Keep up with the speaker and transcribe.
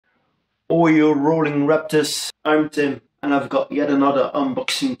All you rolling raptors, I'm Tim, and I've got yet another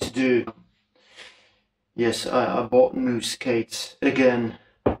unboxing to do. Yes, I bought new skates again.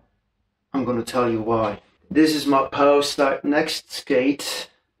 I'm gonna tell you why. This is my Powerslide Next skate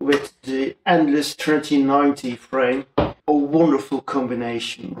with the endless Trinity 90 frame. A wonderful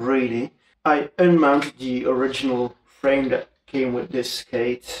combination, really. I unmounted the original frame that came with this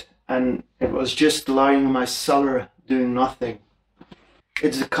skate, and it was just lying in my cellar doing nothing.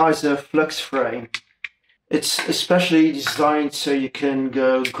 It's a Kizer Flux frame. It's especially designed so you can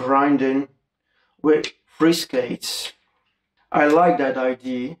go grinding with free skates. I like that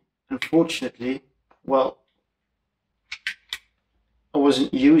idea. Unfortunately, well, I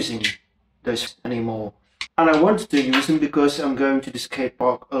wasn't using those anymore. And I wanted to use them because I'm going to the skate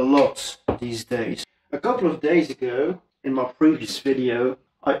park a lot these days. A couple of days ago, in my previous video,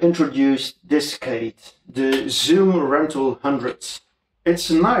 I introduced this skate, the Zoom Rental 100.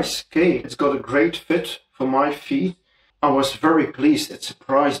 It's a nice skate. It's got a great fit for my feet. I was very pleased. It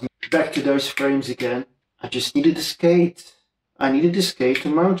surprised me. Back to those frames again. I just needed a skate. I needed a skate to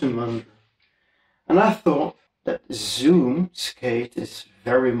mount them under. And I thought that Zoom skate is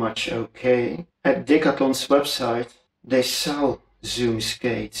very much okay. At Decathlon's website, they sell Zoom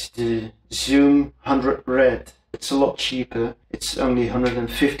skates. The Zoom 100 Red. It's a lot cheaper. It's only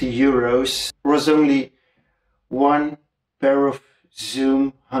 150 euros. There was only one pair of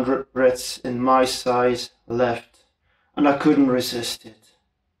Zoom 100 Reds in my size left, and I couldn't resist it,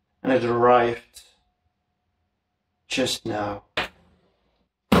 and it arrived just now.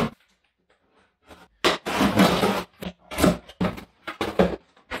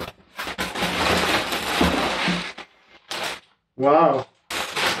 Wow.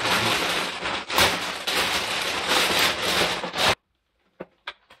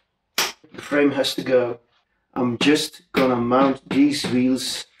 The frame has to go. I'm just gonna mount these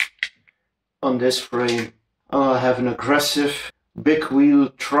wheels on this frame. I'll have an aggressive big wheel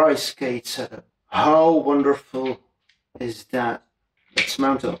tri-skate setup. How wonderful is that? Let's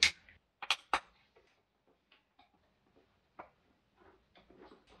mount up.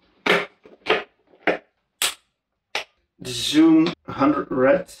 The Zoom 100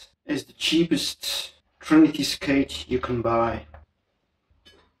 Red is the cheapest Trinity skate you can buy.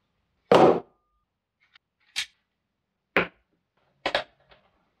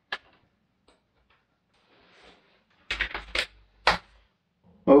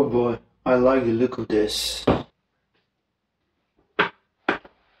 Oh boy, I like the look of this.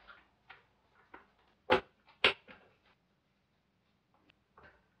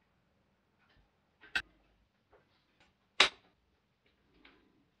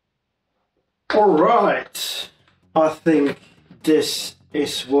 Alright, I think this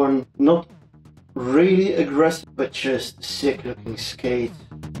is one not really aggressive but just sick looking skate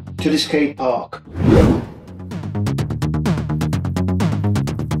to the skate park.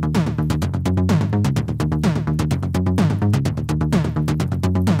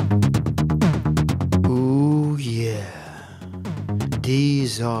 Ooh yeah,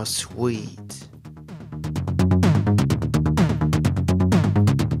 these are sweet.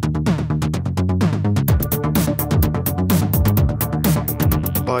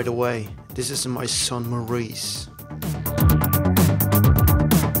 By the way, this is my son Maurice.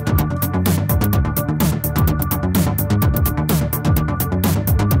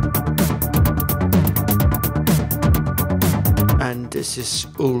 And this is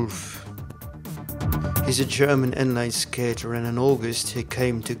Ulf. He's a German inline skater, and in August he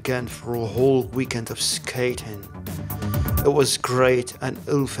came to Ghent for a whole weekend of skating. It was great, and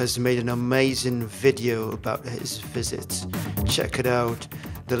Ulf has made an amazing video about his visit. Check it out.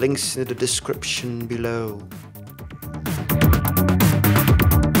 The link's in the description below.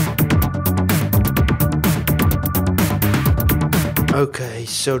 Okay,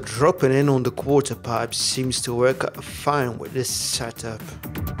 so dropping in on the quarter pipe seems to work out fine with this setup.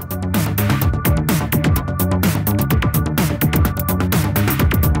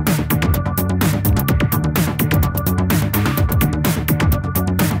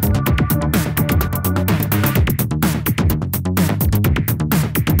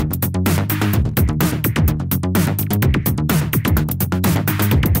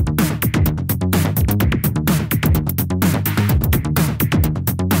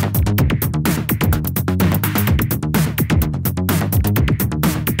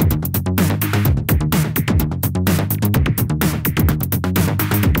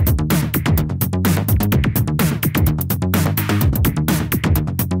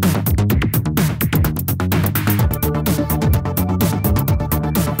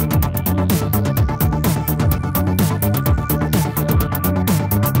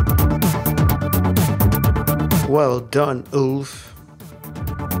 Well done, Ulf.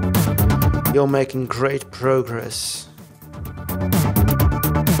 You're making great progress.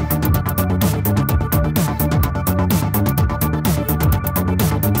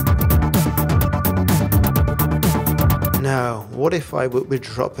 Now, what if I would be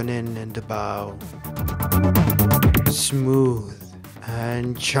dropping in the bow? Smooth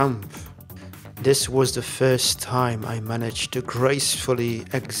and jump. This was the first time I managed to gracefully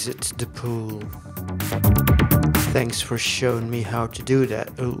exit the pool. Thanks for showing me how to do that,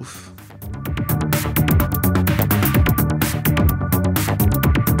 Ulf.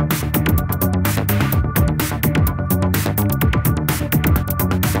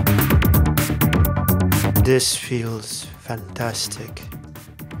 This feels fantastic.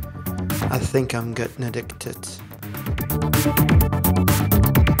 I think I'm getting addicted.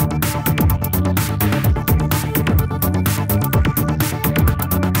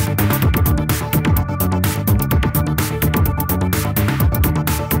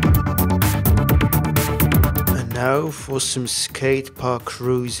 And now for some skate park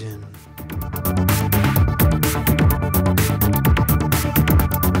cruising.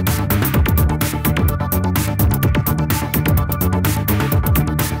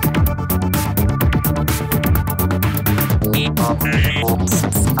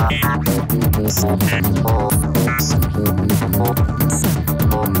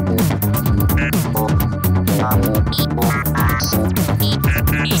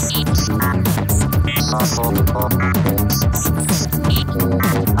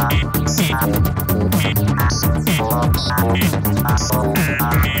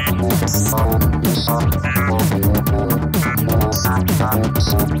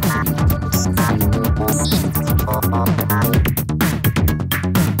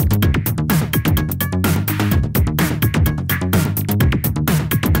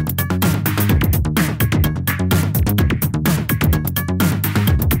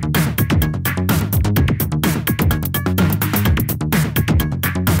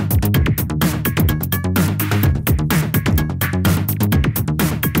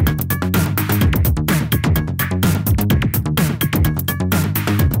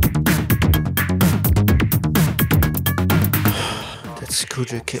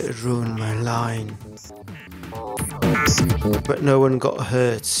 Scooter kit ruined my line, but no one got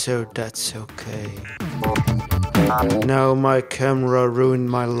hurt, so that's okay. Now my camera ruined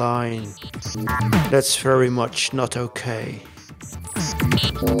my line. That's very much not okay.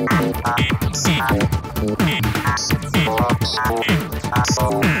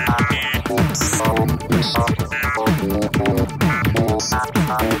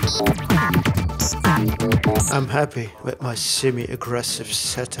 I'm happy with my semi-aggressive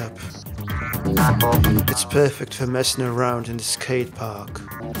setup. It's perfect for messing around in the skate park.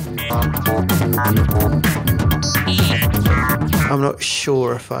 I'm not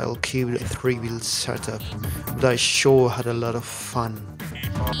sure if I'll keep the 3-wheel setup, but I sure had a lot of fun.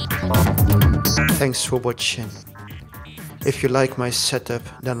 Thanks for watching. If you like my setup,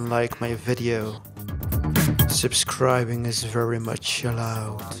 then like my video. Subscribing is very much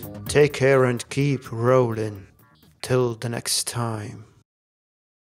allowed. Take care and keep rolling. Till the next time.